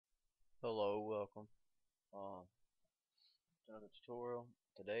Hello, welcome to another tutorial.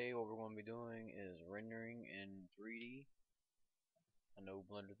 Today what we're going to be doing is rendering in 3D. I know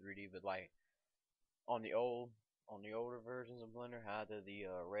Blender 3D, but like on the older versions of Blender, either the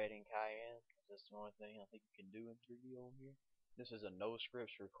Red and Cayenne, 'cause that's the only thing I think you can do in 3D on here. This is a no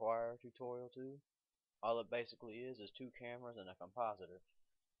scripts required tutorial too. All it basically is two cameras and a compositor.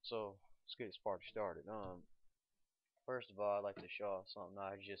 So let's get this party started. First of all, I'd like to show off something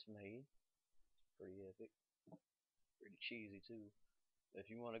I just made. Pretty epic, pretty cheesy too. If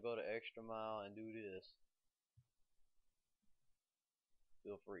you want to go the extra mile and do this,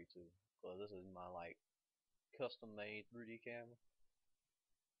 feel free to. Cause this is my like custom made 3D camera.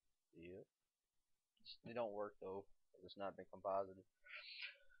 Yep. It don't work though. It's not been composited.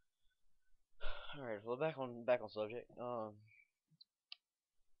 Alright, well back on subject.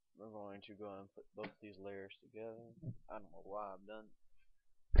 We're going to go and put both these layers together. I don't know why I've done.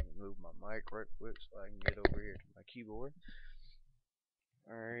 Let me move my mic right quick so I can get over here to my keyboard.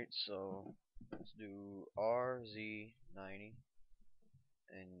 Alright, so let's do RZ90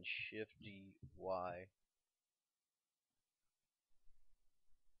 and Shift D Y.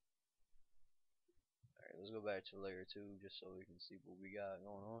 Alright, let's go back to layer 2 just so we can see what we got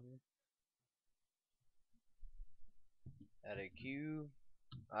going on here. Add a cube.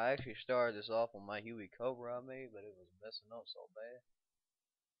 I actually started this off on my Huey Cobra I made, but it was messing up so bad.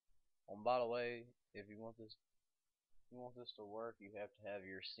 And by the way, if you want this to work, you have to have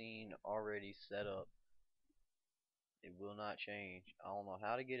your scene already set up. It will not change. I don't know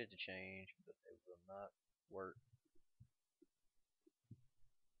how to get it to change, but it will not work.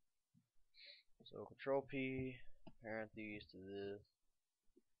 So Control P, parent these to this.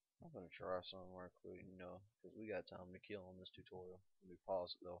 I'm gonna try something real quick, because we got time to kill on this tutorial. Let me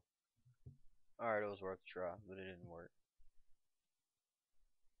pause it though. Alright, it was worth a try, but it didn't work.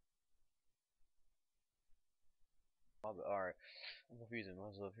 Alright, I'm confusing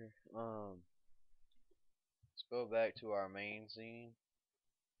myself here. Let's go back to our main scene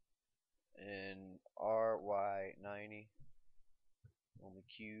and RY90 on the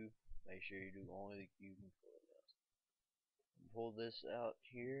cube. Make sure you do only the cube and pull this out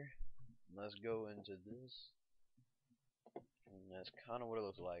here. Let's go into this. And that's kind of what it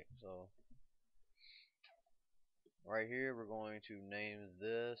looks like. So right here we're going to name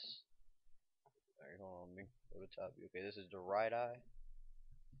this. Alright, hold on, let me go to top. Okay, this is the right eye.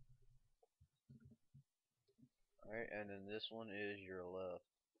 Alright, and then this one is your left.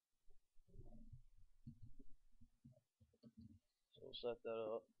 So we'll set that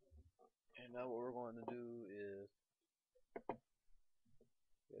up. And now what we're going to do is,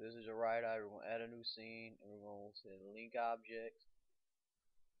 this is your right eye. We're going to add a new scene, and we're going to say link object,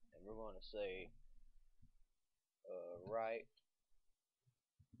 and we're going to say right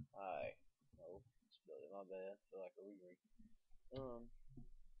eye. Oh, spelled it, my bad. I feel like a reread.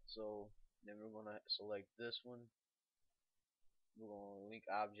 So then we're going to select this one. We're going to link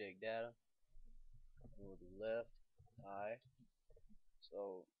object data. We'll do left eye.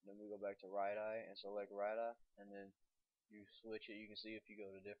 So then we go back to right eye and select right eye, and then you switch it. You can see if you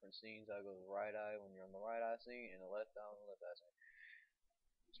go to different scenes, I go to right eye when you're on the right eye scene, and the left eye on the left eye scene.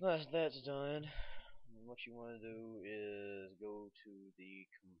 So that's done. What you want to do is go to the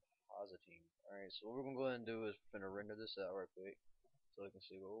compositing. Alright, so what we're going to go ahead and do is we're going to render this out right quick so we can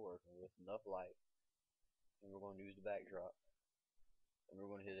see what we're working with. Enough light. And we're going to use the backdrop. And we're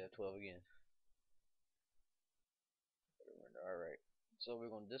going to hit F12 again. Alright, so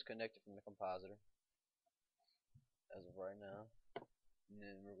we're going to disconnect it from the compositor as of right now. And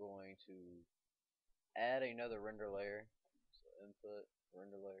then we're going to add another render layer. So input,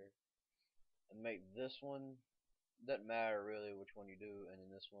 render layer. And make this one, doesn't matter really which one you do, and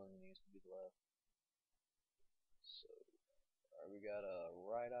then this one needs to be the left. So alright, we got a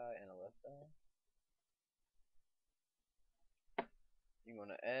right eye and a left eye. You're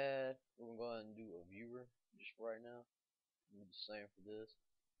gonna add, we're gonna go ahead and do a viewer just right now. Do the same for this.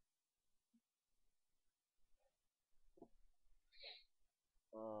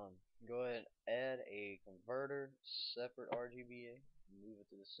 Go ahead and add a converter, separate RGBA, move it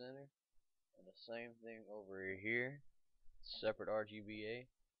to the center, and the same thing over here, separate RGBA.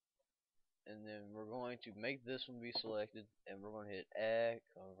 And then we're going to make this one be selected, and we're going to hit add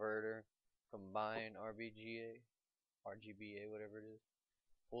converter combine RGBA, whatever it is.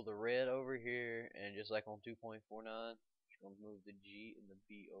 Pull the red over here, and just like on 2.49, we're going to move the G and the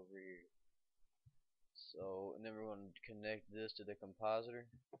B over here. So, and then we're going to connect this to the compositor,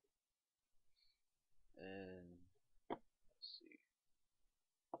 and let's see,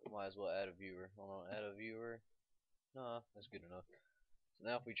 might as well add a viewer. Hold on, add a viewer. Nah, that's good enough. So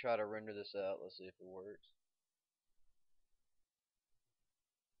now if we try to render this out, let's see if it works.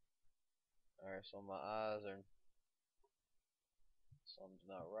 Alright, so my eyes are, something's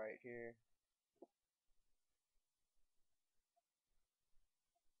not right here.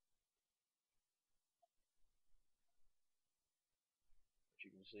 But you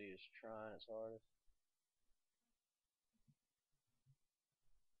can see it's trying its hardest.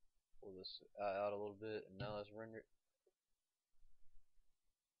 Pull this eye out a little bit, and now let's render it.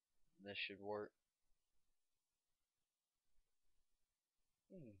 And this should work.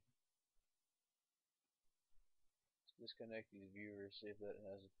 Let's disconnect these viewers, see if that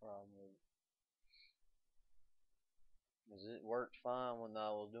has a problem with it. Cause it worked fine when I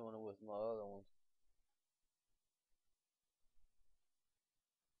was doing it with my other ones.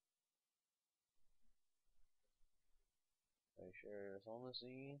 Make sure it's on the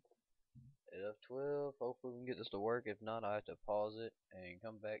scene. Hit F12. Hopefully we can get this to work. If not, I have to pause it and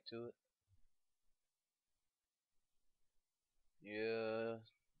come back to it. Yeah,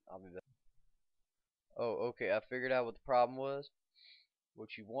 I'll be back. Oh, okay. I figured out what the problem was.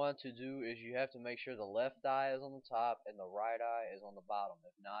 What you want to do is you have to make sure the left eye is on the top and the right eye is on the bottom.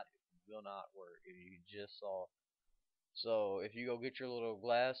 If not, it will not work. If you just saw. So if you go get your little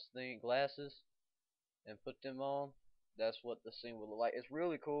glasses, and put them on, that's what the scene will look like. It's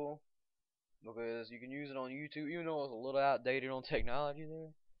really cool because you can use it on YouTube. Even though it's a little outdated on technology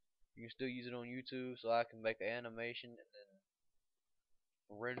there, you can still use it on YouTube. So I can make an animation and then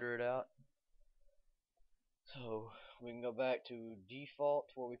render it out. So we can go back to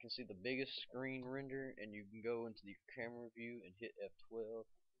default where we can see the biggest screen render, and you can go into the camera view and hit F12.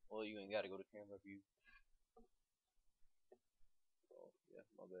 Well, you ain't got to go to camera view. Oh yeah,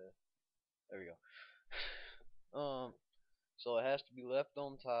 my bad. There we go. So it has to be left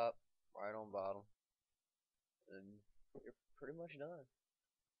on top, right on bottom, and you're pretty much done.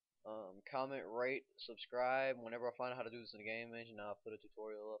 Comment, rate, subscribe. Whenever I find out how to do this in the game engine, I'll put a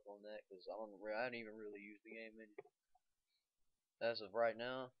tutorial up on that because I don't even really use the game engine as of right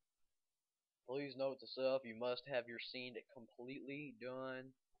now. Please note to self: you must have your scene completely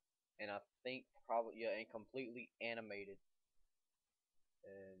done, and I think probably yeah, and completely animated.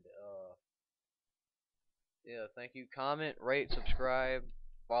 And yeah, thank you. Comment, rate, subscribe,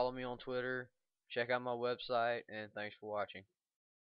 follow me on Twitter, check out my website, and thanks for watching.